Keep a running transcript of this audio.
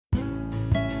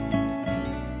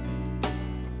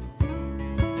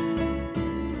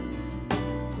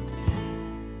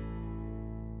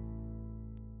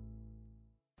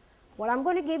What I'm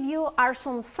going to give you are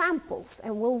some samples,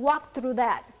 and we'll walk through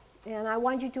that. And I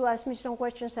want you to ask me some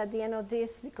questions at the end of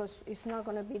this, because it's not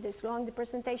going to be this long, the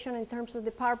presentation, in terms of the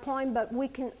PowerPoint, but we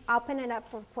can open it up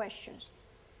for questions.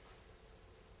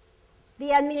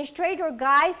 The administrator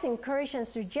guides, encourages, and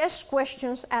suggests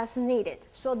questions as needed.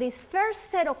 So this first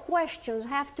set of questions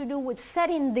have to do with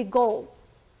setting the goal.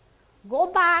 Go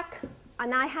back,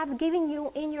 and I have given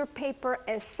you in your paper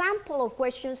a sample of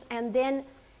questions and then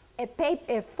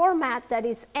a format that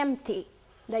is empty,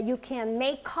 that you can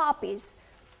make copies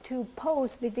to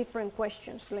pose the different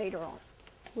questions later on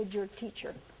with your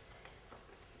teacher.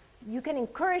 You can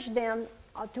encourage them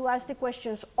to ask the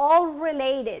questions all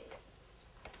related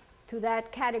to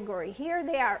that category. Here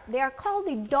they are. They are called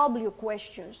the W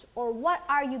questions, or what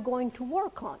are you going to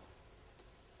work on?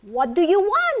 What do you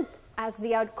want as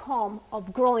the outcome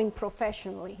of growing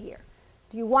professionally here?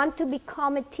 Do you want to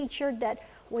become a teacher that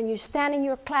when you stand in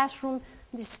your classroom,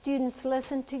 the students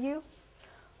listen to you?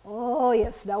 Oh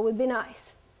yes, that would be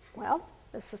nice. Well,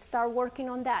 let's start working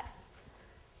on that.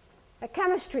 A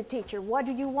chemistry teacher, what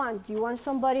do you want? Do you want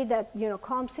somebody that,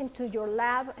 comes into your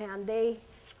lab and they,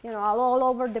 are all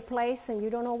over the place and you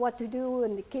don't know what to do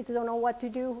and the kids don't know what to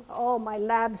do? Oh, my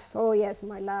labs, oh yes,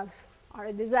 my labs are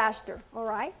a disaster. All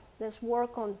right, let's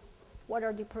work on what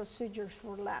are the procedures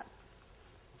for lab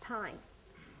time.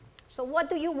 So what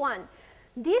do you want?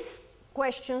 These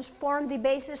questions form the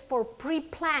basis for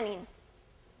pre-planning.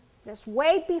 That's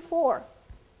way before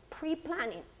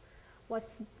pre-planning.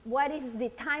 What is the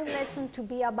time lesson to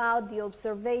be about, the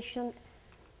observation,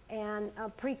 and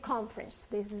pre-conference?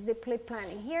 This is the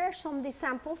pre-planning. Here are some of the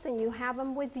samples, and you have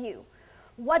them with you.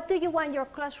 What do you want your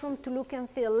classroom to look and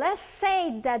feel? Let's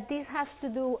say that this has to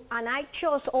do, and I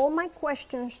chose all my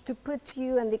questions to put to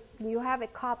you, and you have a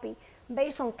copy,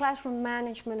 based on classroom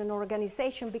management and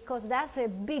organization, because that's a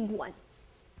big one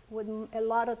with a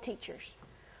lot of teachers.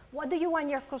 What do you want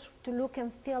your classroom to look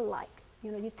and feel like?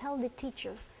 You tell the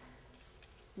teacher,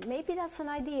 maybe that's an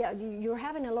idea. You're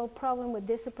having a little problem with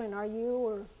discipline, are you?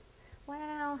 Or,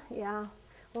 well, yeah,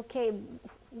 okay,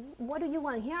 what do you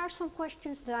want? Here are some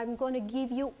questions that I'm going to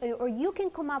give you, or you can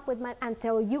come up with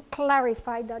until you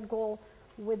clarify that goal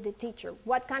with the teacher.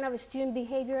 What kind of student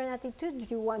behavior and attitude do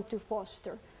you want to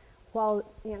foster while,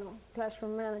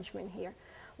 classroom management here?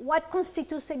 What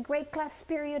constitutes a great class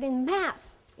period in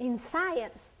math, in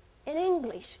science, in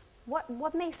English?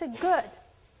 What makes it good?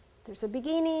 There's a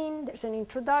beginning, there's an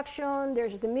introduction,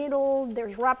 there's the middle,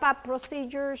 there's wrap-up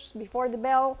procedures before the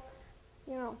bell.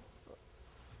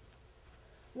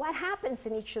 What happens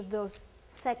in each of those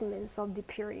segments of the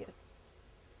period?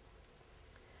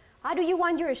 How do you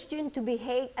want your student to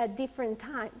behave at different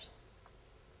times?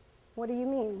 What do you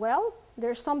mean? Well,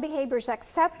 there's some behaviors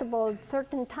acceptable at a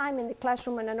certain time in the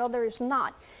classroom and another is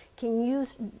not. Can you,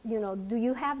 do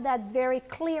you have that very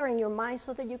clear in your mind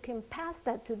so that you can pass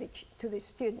that to the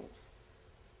students?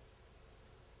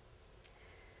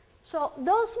 So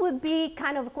those would be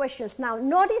kind of questions. Now,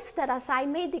 notice that as I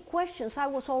made the questions, I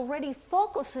was already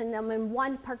focusing them in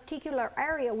one particular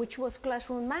area, which was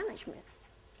classroom management.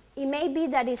 It may be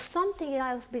that it's something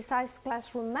else besides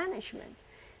classroom management.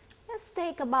 Let's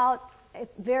take about a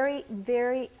very,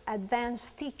 very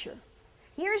advanced teacher.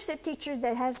 Here's a teacher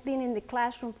that has been in the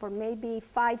classroom for maybe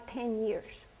 5, 10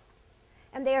 years.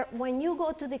 And when you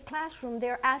go to the classroom,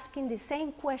 they're asking the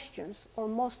same questions, or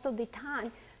most of the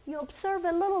time. You observe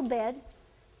a little bit,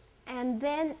 and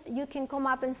then you can come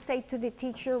up and say to the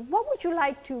teacher, what would you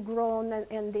like to grow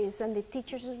in this? And the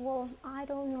teacher says, well, I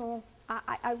don't know.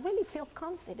 I really feel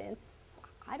confident.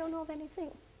 I don't know of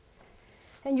anything.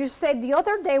 And you said, the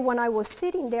other day when I was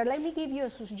sitting there, let me give you a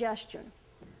suggestion.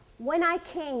 When I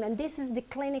came, and this is the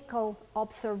clinical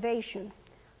observation,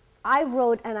 I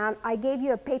wrote, and I gave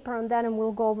you a paper on that, and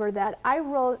we'll go over that. I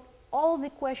wrote all the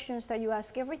questions that you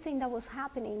asked, everything that was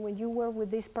happening when you were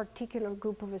with this particular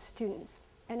group of students.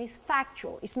 And it's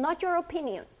factual. It's not your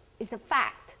opinion. It's a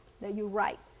fact that you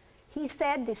write. He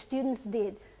said, the students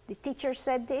did. The teacher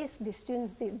said this, the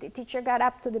students did. The teacher got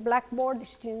up to the blackboard, the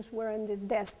students were on the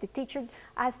desk. The teacher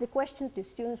asked the questions, the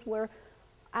students were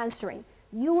answering.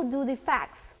 You do the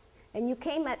facts. And you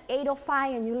came at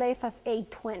 8:05 and you left at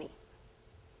 8:20.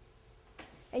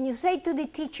 And you say to the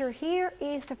teacher, here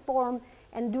is a form,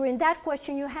 and during that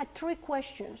question you had 3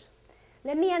 questions.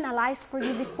 Let me analyze for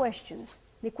you the questions.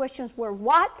 The questions were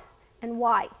what and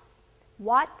why,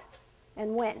 what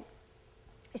and when.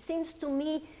 It seems to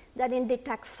me that in the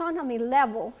taxonomy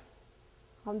level,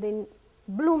 on the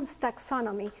Bloom's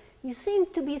taxonomy, you seem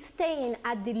to be staying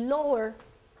at the lower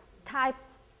type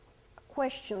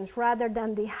questions rather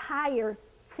than the higher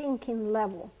thinking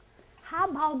level. How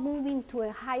about moving to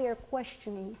a higher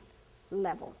questioning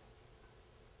level?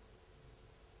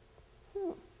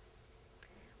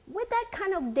 With that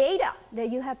kind of data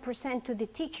that you have presented to the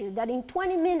teacher, that in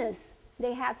 20 minutes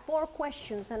they had 4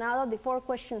 questions, and out of the 4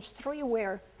 questions, 3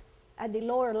 were at the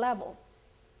lower level,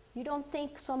 you don't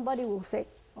think somebody will say,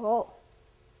 oh,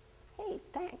 hey,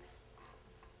 thanks.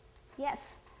 Yes.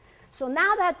 So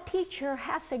now that teacher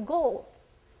has a goal.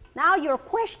 Now your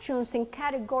questions in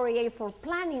category A for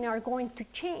planning are going to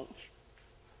change.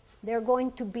 They're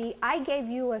going to be, I gave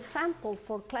you a sample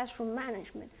for classroom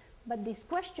management, but these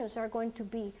questions are going to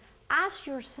be, ask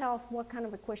yourself what kind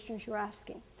of a questions you're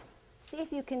asking. See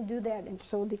if you can do that. And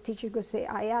so the teacher could say,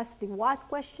 I asked the what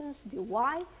questions, the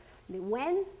why, the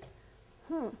when.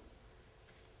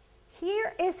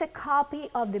 Here is a copy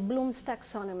of the Bloom's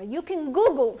taxonomy. You can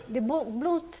Google the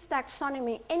Bloom's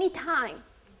taxonomy anytime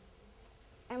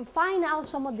and find out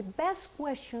some of the best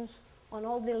questions on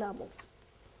all the levels.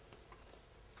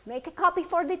 Make a copy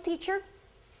for the teacher,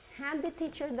 hand the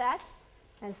teacher that,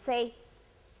 and say,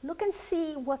 look and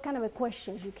see what kind of a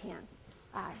questions you can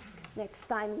ask next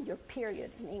time in your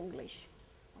period in English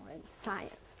or in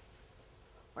science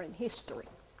or in history.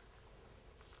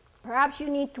 Perhaps you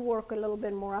need to work a little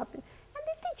bit more up. And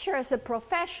the teacher, as a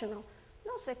professional,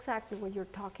 knows exactly what you're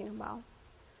talking about.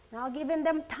 Now giving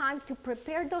them time to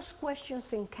prepare those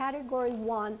questions in category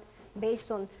 1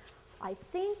 based on, I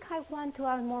think I want to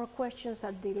add more questions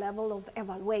at the level of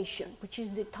evaluation, which is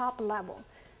the top level,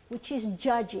 which is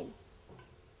judging.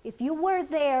 If you were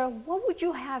there, what would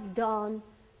you have done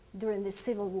during the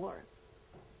Civil War?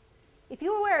 If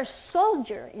you were a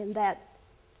soldier in that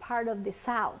part of the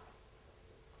South,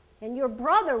 and your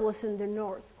brother was in the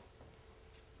North,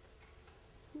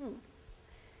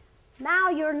 now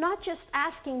you're not just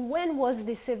asking when was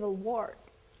the Civil War,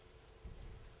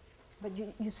 but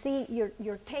you see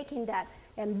you're taking that.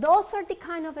 And those are the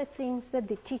kind of things that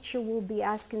the teacher will be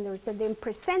asking there. So then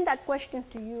present that question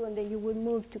to you, and then you will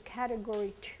move to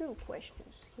category 2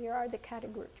 questions. Here are the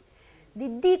categories. The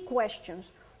D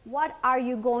questions, what are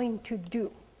you going to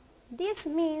do? This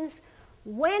means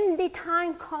when the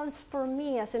time comes for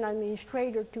me as an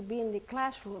administrator to be in the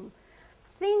classroom,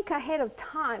 think ahead of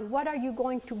time, what are you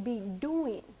going to be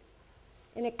doing?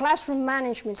 In a classroom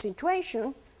management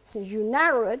situation, since you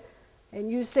narrow it,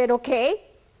 and you said, okay,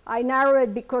 I narrow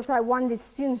it because I want the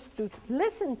students to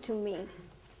listen to me,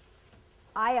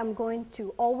 I am going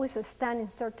to always stand in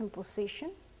certain position.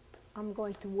 I'm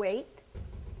going to wait.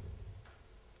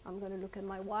 I'm going to look at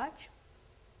my watch.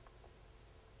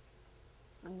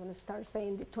 I'm going to start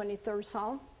saying the 23rd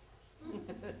Psalm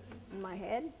in my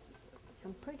head,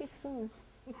 and pretty soon.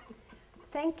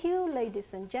 Thank you,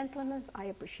 ladies and gentlemen. I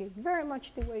appreciate very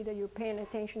much the way that you're paying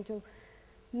attention to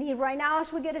me right now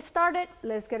as we get started.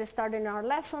 Let's get started in our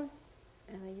lesson.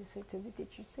 And then you say to the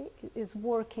teacher, see, it is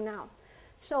working out.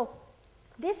 So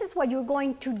this is what you're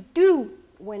going to do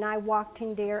when I walked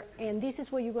in there, and this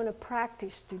is what you're going to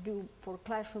practice to do for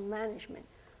classroom management.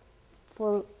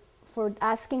 For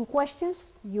asking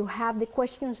questions, you have the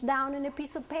questions down in a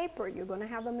piece of paper. You're going to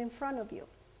have them in front of you.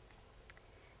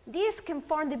 These can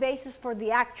form the basis for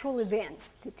the actual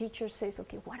events. The teacher says,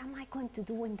 okay, what am I going to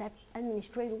do when that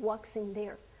administrator walks in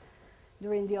there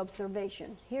during the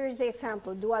observation? Here's the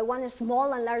example. Do I want a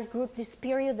small and large group this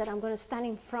period that I'm going to stand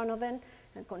in front of it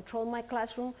and control my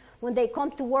classroom? When they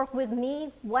come to work with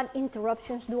me, what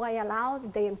interruptions do I allow?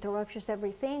 The interruptions,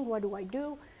 everything, what do I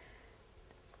do?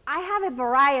 I have a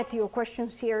variety of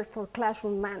questions here for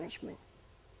classroom management.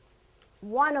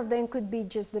 One of them could be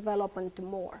just development to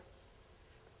more.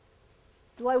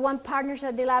 Do I want partners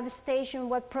at the lab station?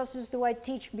 What process do I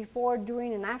teach before,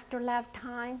 during, and after lab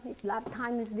time? If lab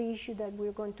time is the issue, that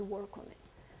we're going to work on it.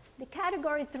 The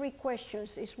category 3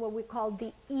 questions is what we call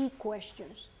the E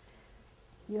questions.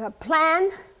 You have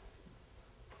planned,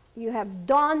 you have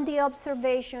done the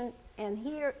observation, and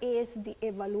here is the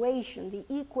evaluation, the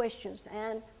E questions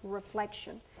and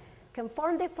reflection. Can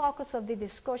form the focus of the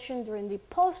discussion during the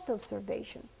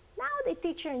post-observation. Now the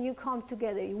teacher and you come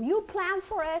together. You plan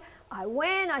for it. I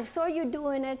went, I saw you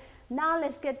doing it. Now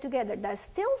let's get together. That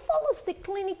still follows the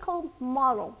clinical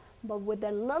model, but with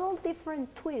a little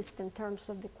different twist in terms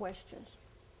of the questions.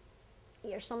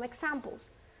 Here's some examples.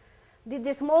 Did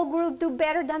the small group do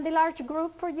better than the large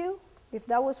group for you, if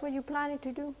that was what you planned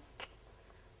to do?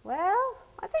 Well,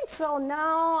 I think so.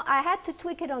 No, I had to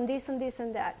tweak it on this and this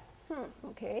and that.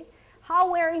 Okay. How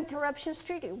were interruptions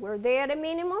treated? Were they at a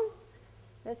minimum?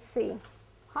 Let's see.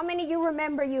 How many you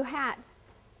remember you had?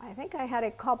 I think I had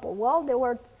a couple. Well, there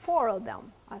were 4 of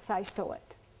them as I saw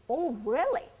it. Oh,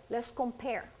 really? Let's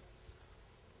compare.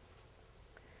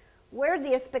 Were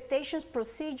the expectations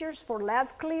procedures for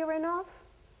labs clear enough?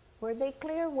 Were they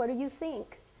clear? What do you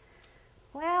think?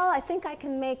 Well, I think I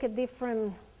can make a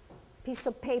different piece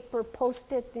of paper,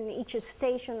 post it in each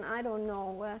station, I don't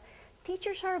know.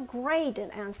 Teachers are great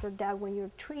at answering that when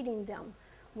you're treating them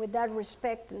with that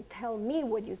respect and tell me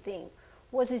what you think.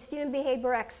 Was the student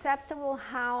behavior acceptable?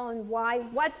 How and why?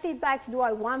 What feedback do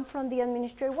I want from the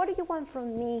administrator? What do you want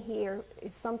from me here?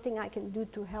 Is something I can do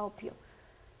to help you?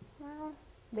 Well,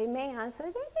 they may answer, they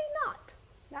may not.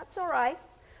 That's all right.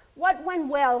 What went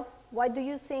well? Why do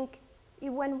you think it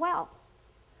went well?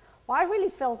 Well, I really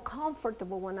felt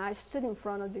comfortable when I stood in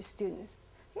front of the students.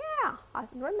 Yeah, I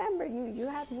remember you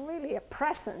had really a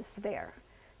presence there.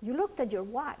 You looked at your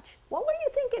watch. What were you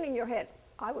thinking in your head?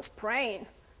 I was praying.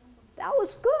 That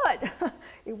was good.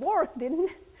 It worked, didn't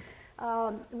it?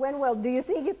 Went well. Do you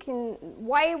think you can,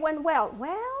 why it went well?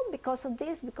 Well, because of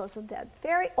this, because of that.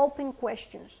 Very open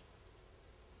questions.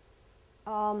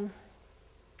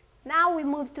 Now we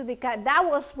move to that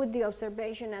was with the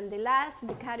observation, and the last,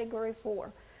 the category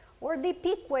 4, or the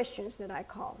P questions that I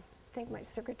call. I think my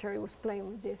secretary was playing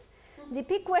with this. The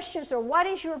P questions are, what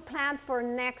is your plan for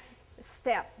next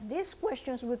step? These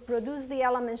questions would produce the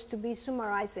elements to be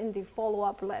summarized in the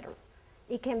follow-up letter.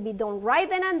 It can be done right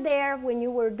then and there when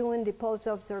you were doing the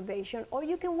post-observation, or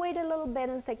you can wait a little bit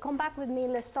and say, come back with me,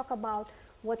 let's talk about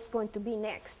what's going to be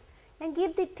next. And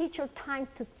give the teacher time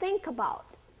to think about.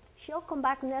 She'll come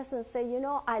back next and say, you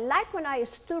know, I like when I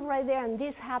stood right there and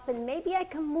this happened, maybe I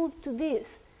can move to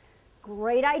this.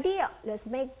 Great idea. Let's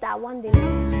make that one the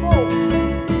next goal.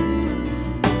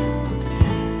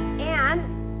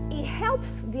 And it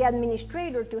helps the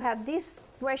administrator to have these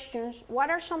questions. What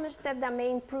are some steps that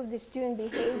may improve the student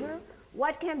behavior?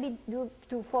 What can be done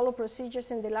to follow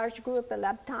procedures in the large group,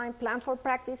 lab time, plan for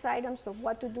practice items of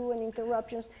what to do and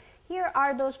interruptions? Here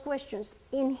are those questions.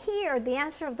 In here, the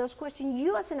answer of those questions,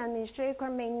 you as an administrator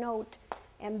can make note.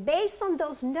 And based on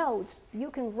those notes, you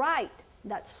can write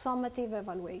that summative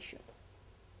evaluation.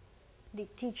 The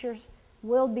teachers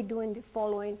will be doing the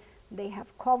following. They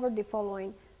have covered the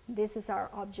following. This is our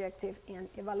objective, and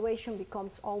evaluation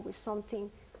becomes always something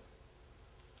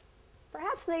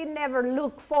perhaps they never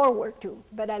look forward to,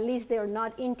 but at least they're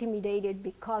not intimidated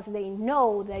because they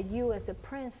know that you as a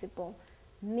principal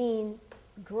mean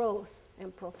growth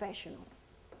and professional.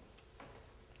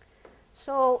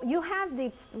 So you have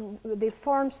the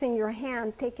forms in your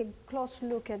hand. Take a close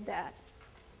look at that.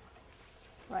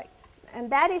 Right. And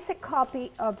that is a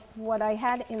copy of what I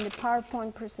had in the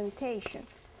PowerPoint presentation.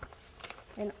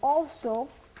 And also,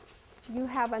 you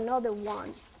have another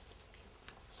one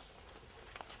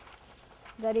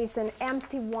that is an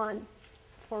empty one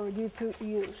for you to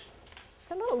use.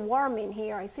 It's a little warm in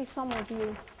here. I see some of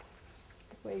you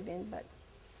waving, but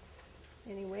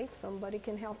anyway, somebody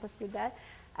can help us with that.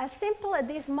 As simple as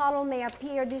this model may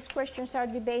appear, these questions are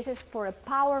the basis for a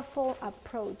powerful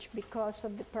approach because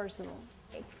of the personal.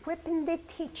 Equipping the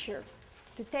teacher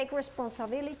to take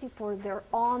responsibility for their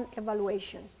own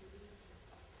evaluation.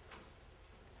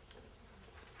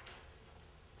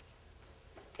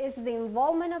 Is the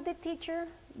involvement of the teacher.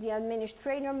 The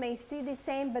administrator may see the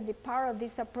same, but the power of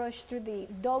this approach through the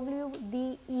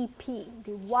WDEP,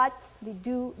 the what, the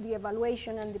do, the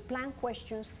evaluation, and the plan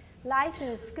questions, lies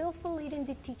in skillful leading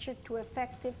the teacher to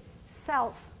effective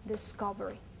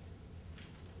self-discovery.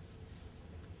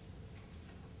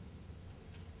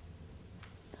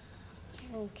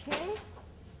 Okay.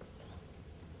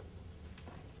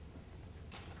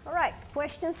 All right,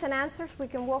 questions and answers. We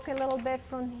can walk a little bit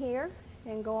from here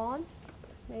and go on.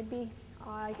 Maybe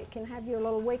I can have you a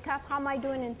little wake up. How am I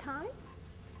doing in time?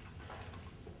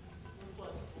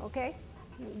 Okay,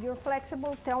 you're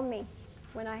flexible. Tell me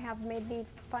when I have maybe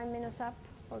 5 minutes up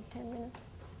or 10 minutes.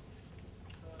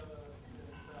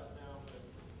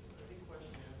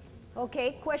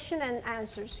 Okay, question and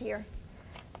answers here.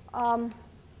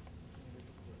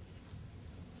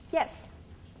 Yes.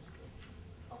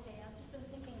 Okay, I've just been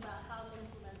thinking about how to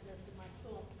implement this in my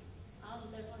school.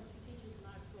 There's only 2 teachers in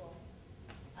our school.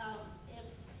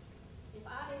 If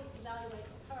I evaluate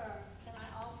her, can I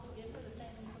also give her the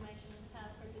same information and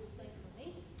have her do the same for me?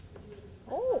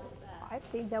 Oh, I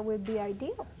think that would be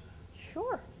ideal.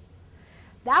 Sure.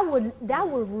 That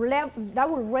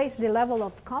would raise the level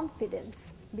of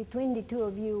confidence between the two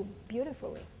of you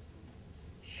beautifully.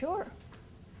 Sure.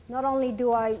 Not only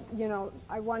do I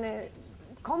want to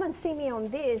come and see me on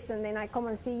this, and then I come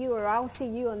and see you, or I'll see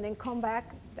you and then come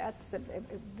back. That's a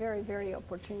very, very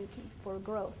opportunity for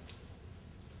growth.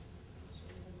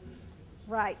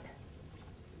 Right.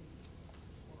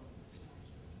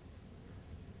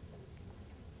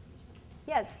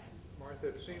 Yes? Martha,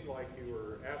 it seemed like you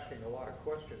were asking a lot of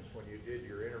questions when you did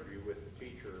your interview